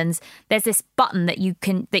decisions. There's this button that you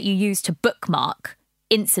use to bookmark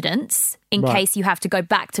incidents in case you have to go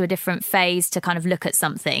back to a different phase to kind of look at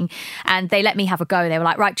something, and they let me have a go. They were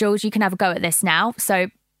like, right, Jules, you can have a go at this now, so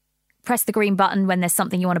press the green button when there's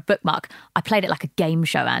something you want to bookmark. I played it like a game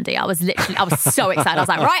show, Andy. I was so excited. I was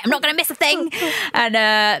like, right, I'm not going to miss a thing. And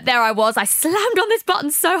there I was. I slammed on this button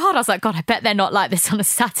so hard. I was like, God, I bet they're not like this on a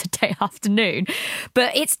Saturday afternoon.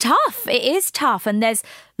 But it's tough. It is tough. And there's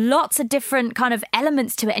lots of different kind of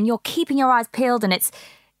elements to it. And you're keeping your eyes peeled. And it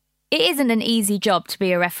isn't an easy job to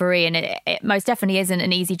be a referee. And it most definitely isn't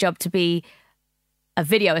an easy job to be a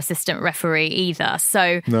video assistant referee either.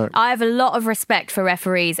 So no. I have a lot of respect for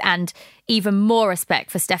referees, and even more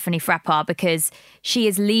respect for Stephanie Frappart, because she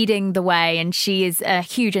is leading the way and she is a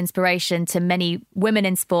huge inspiration to many women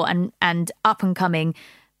in sport and up and coming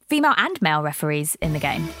female and male referees in the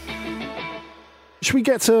game. Should we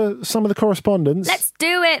get to some of the correspondence? Let's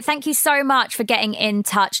do it. Thank you so much for getting in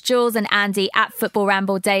touch. Jules and Andy at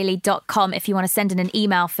footballrambledaily.com if you want to send in an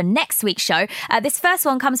email for next week's show. This first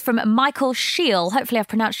one comes from Michael Scheel. Hopefully I've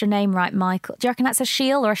pronounced your name right, Michael. Do you reckon that's a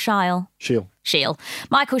Scheel or a Shile? Scheel.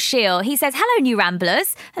 Michael Scheel. He says, hello, new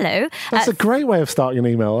Ramblers. Hello. That's a great way of starting an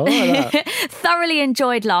email. I like that. Thoroughly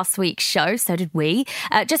enjoyed last week's show. So did we.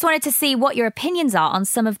 Just wanted to see what your opinions are on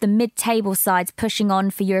some of the mid-table sides pushing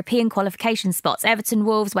on for European qualification spots. Everton,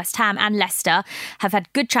 Wolves, West Ham and Leicester have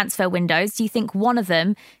had good transfer windows. Do you think one of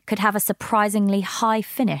them could have a surprisingly high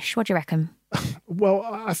finish? What do you reckon? Well,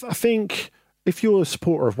 I think if you're a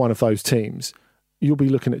supporter of one of those teams, you'll be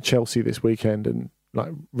looking at Chelsea this weekend and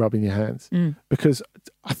like rubbing your hands, because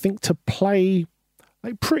I think to play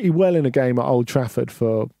like pretty well in a game at Old Trafford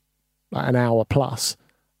for like an hour plus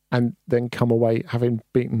and then come away having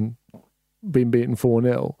been beaten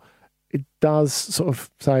 4-0, it does sort of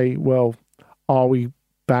say, well, are we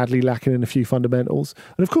badly lacking in a few fundamentals?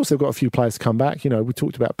 And of course they've got a few players to come back. You know, we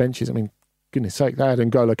talked about benches. I mean, goodness sake, they had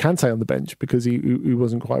N'Golo Kante on the bench because he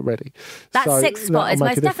wasn't quite ready. That sixth spot is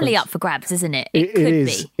most definitely up for grabs, isn't it? It could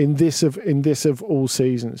is be. In this of all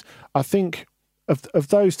seasons. I think of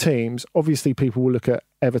those teams, obviously people will look at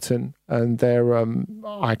Everton and their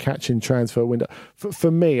eye-catching transfer window.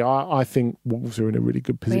 For me, I think Wolves are in a really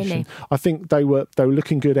good position. Really? I think they were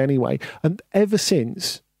looking good anyway. And ever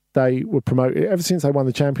since they were promoted, ever since they won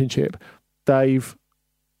the championship, they've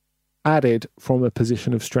added from a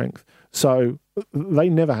position of strength. So they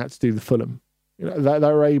never had to do the Fulham. You know,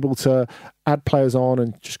 they were able to add players on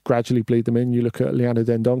and just gradually bleed them in. You look at Leandro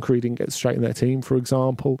Dendoncker, he didn't get straight in their team, for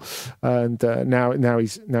example, and now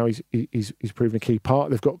he's proven a key part.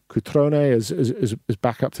 They've got Cutrone as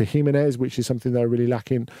backup to Jimenez, which is something they were really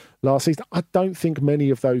lacking last season. I don't think many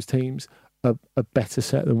of those teams are better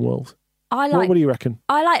set than Wolves. What do you reckon?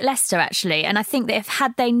 I like Leicester, actually. And I think that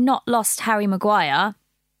had they not lost Harry Maguire,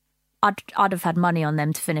 I'd have had money on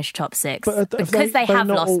them to finish top 6. But because they have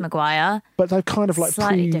lost Maguire. But they've kind of like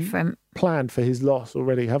slightly different. Planned for his loss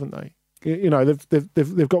already, haven't they? You know,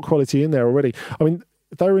 they've got quality in there already. I mean,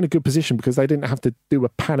 they were in a good position because they didn't have to do a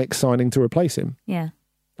panic signing to replace him. Yeah.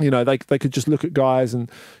 You know, they could just look at guys and,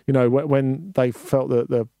 you know, when they felt that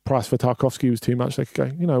the price for Tarkowski was too much, they could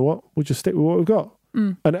go, you know what, we'll just stick with what we've got.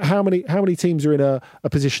 And how many teams are in a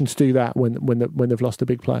position to do that when they've lost a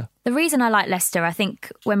big player? The reason I like Leicester, I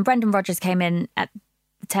think when Brendan Rodgers came in at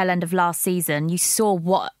the tail end of last season, you saw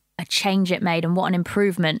what a change it made and what an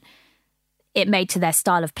improvement it made to their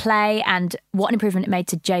style of play and what an improvement it made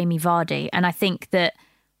to Jamie Vardy. And I think that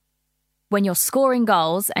when you're scoring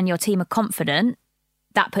goals and your team are confident,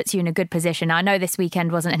 that puts you in a good position. I know this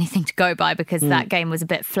weekend wasn't anything to go by because that game was a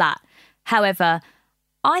bit flat. However,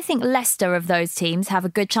 I think Leicester of those teams have a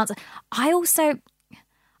good chance. I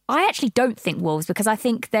actually don't think Wolves, because I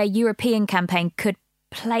think their European campaign could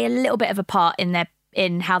play a little bit of a part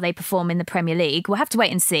in how they perform in the Premier League. We'll have to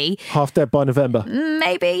wait and see. Half dead by November.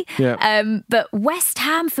 Maybe. Yeah. But West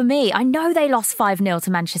Ham, for me, I know they lost 5-0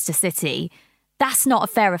 to Manchester City. That's not a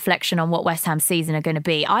fair reflection on what West Ham's season are going to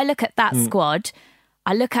be. I look at that squad,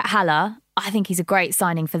 I look at Haller, I think he's a great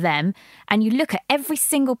signing for them. And you look at every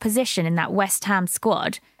single position in that West Ham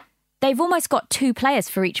squad, they've almost got 2 players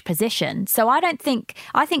for each position. So I think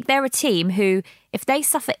they're a team who, if they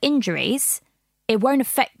suffer injuries, it won't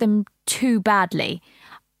affect them too badly.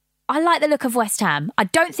 I like the look of West Ham. I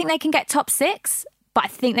don't think they can get top 6, but I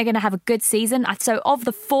think they're going to have a good season. So of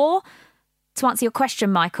the 4, to answer your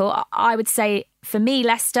question, Michael, I would say for me,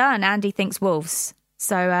 Leicester, and Andy thinks Wolves.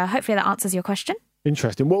 So hopefully that answers your question.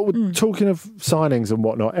 Interesting. Talking of signings and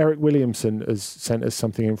whatnot, Eric Williamson has sent us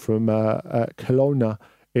something in from Kelowna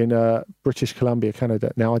in British Columbia,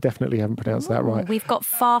 Canada. Now, I definitely haven't pronounced that right. We've got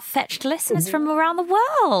far-fetched listeners from around the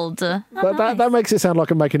world. That makes it sound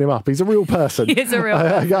like I'm making him up. He's a real person. He is a real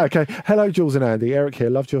person. Okay. Hello, Jules and Andy. Eric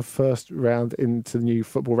here. Loved your first round into the new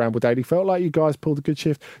Football Ramble Daily. Felt like you guys pulled a good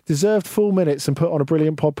shift. Deserved full minutes and put on a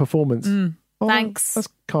brilliant pod performance. Thanks. That's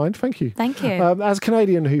kind. Thank you. Thank you. As a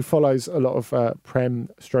Canadian who follows a lot of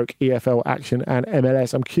Prem/EFL action and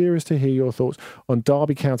MLS, I'm curious to hear your thoughts on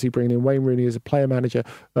Derby County bringing in Wayne Rooney as a player manager,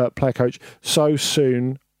 player coach so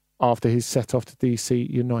soon after his set off to DC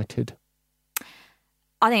United.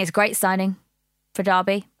 I think it's a great signing for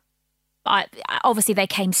Derby. Obviously, they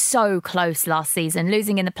came so close last season.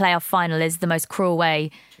 Losing in the playoff final is the most cruel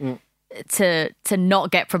way to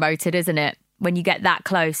not get promoted, isn't it? When you get that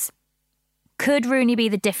close. Could Rooney be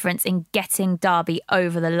the difference in getting Derby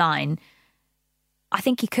over the line? I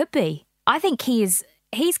think he could be. I think he's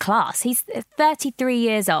class. He's 33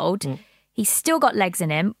 years old. He's still got legs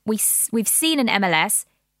in him. We've seen in MLS,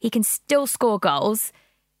 he can still score goals.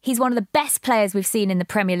 He's one of the best players we've seen in the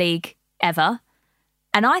Premier League ever.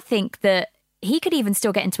 And I think that he could even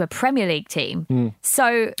still get into a Premier League team.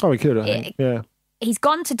 So, he could, I think. Yeah. He's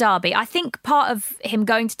gone to Derby. I think part of him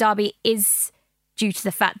going to Derby is due to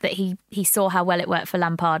the fact that he saw how well it worked for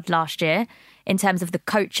Lampard last year in terms of the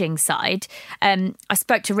coaching side. I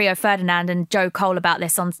spoke to Rio Ferdinand and Joe Cole about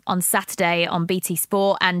this on Saturday on BT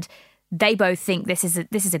Sport, and they both think this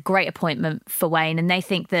is a great appointment for Wayne, and they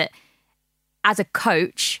think that as a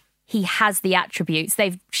coach, he has the attributes.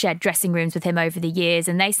 They've shared dressing rooms with him over the years,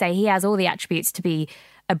 and they say he has all the attributes to be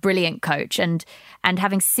a brilliant coach. And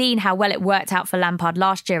having seen how well it worked out for Lampard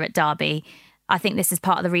last year at Derby, I think this is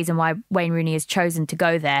part of the reason why Wayne Rooney has chosen to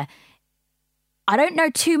go there. I don't know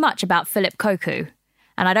too much about Philip Cocu,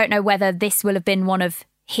 and I don't know whether this will have been one of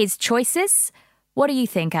his choices. What do you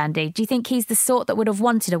think, Andy? Do you think he's the sort that would have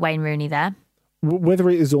wanted a Wayne Rooney there? Whether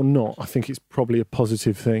it is or not, I think it's probably a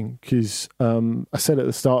positive thing because I said at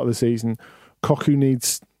the start of the season, Cocu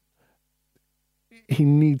needs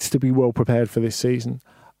to be well prepared for this season.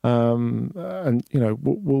 And you know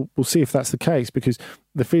we'll see if that's the case, because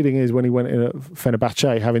the feeling is when he went in at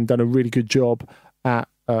Fenerbahce, having done a really good job at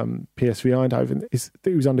PSV Eindhoven,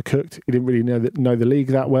 he was undercooked. He didn't really know the league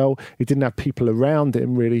that well. He didn't have people around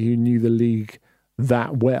him really who knew the league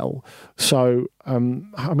that well. So I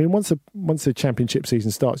mean, once the championship season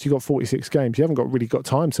starts, you've got 46 games. You haven't really got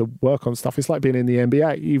time to work on stuff. It's like being in the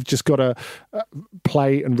NBA. You've just got to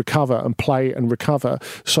play and recover and play and recover.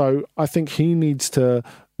 So I think he needs to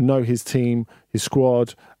know his team, his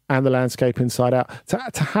squad, and the landscape inside out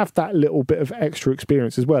to have that little bit of extra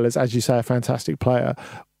experience, as you say, a fantastic player.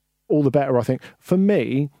 All the better, I think. For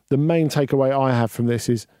me, the main takeaway I have from this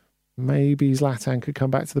is maybe Zlatan could come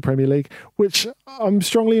back to the Premier League, which I'm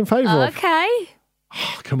strongly in favour of. Okay.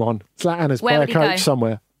 Oh, come on. Zlatan is player coach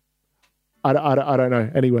somewhere. I don't know,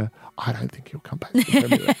 anywhere. I don't think he'll come back to the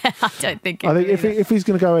Premier League. I don't think. I think if he's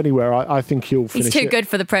going to go anywhere, I think he'll finish. He's too good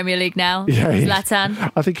for the Premier League now. Yeah,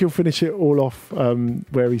 Zlatan. I think he'll finish it all off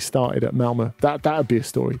where he started at Malmo. That would be a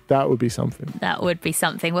story. That would be something. That would be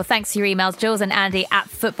something. Well, thanks for your emails, Jules and Andy at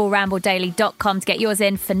footballrambledaily.com to get yours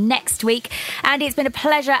in for next week. Andy, it's been a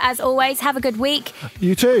pleasure as always. Have a good week.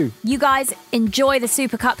 You too. You guys enjoy the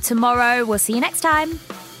Super Cup tomorrow. We'll see you next time.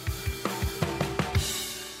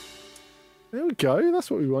 There we go.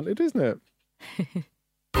 That's what we wanted, isn't it?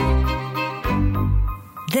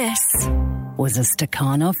 This was a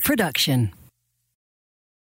Stakhanov production.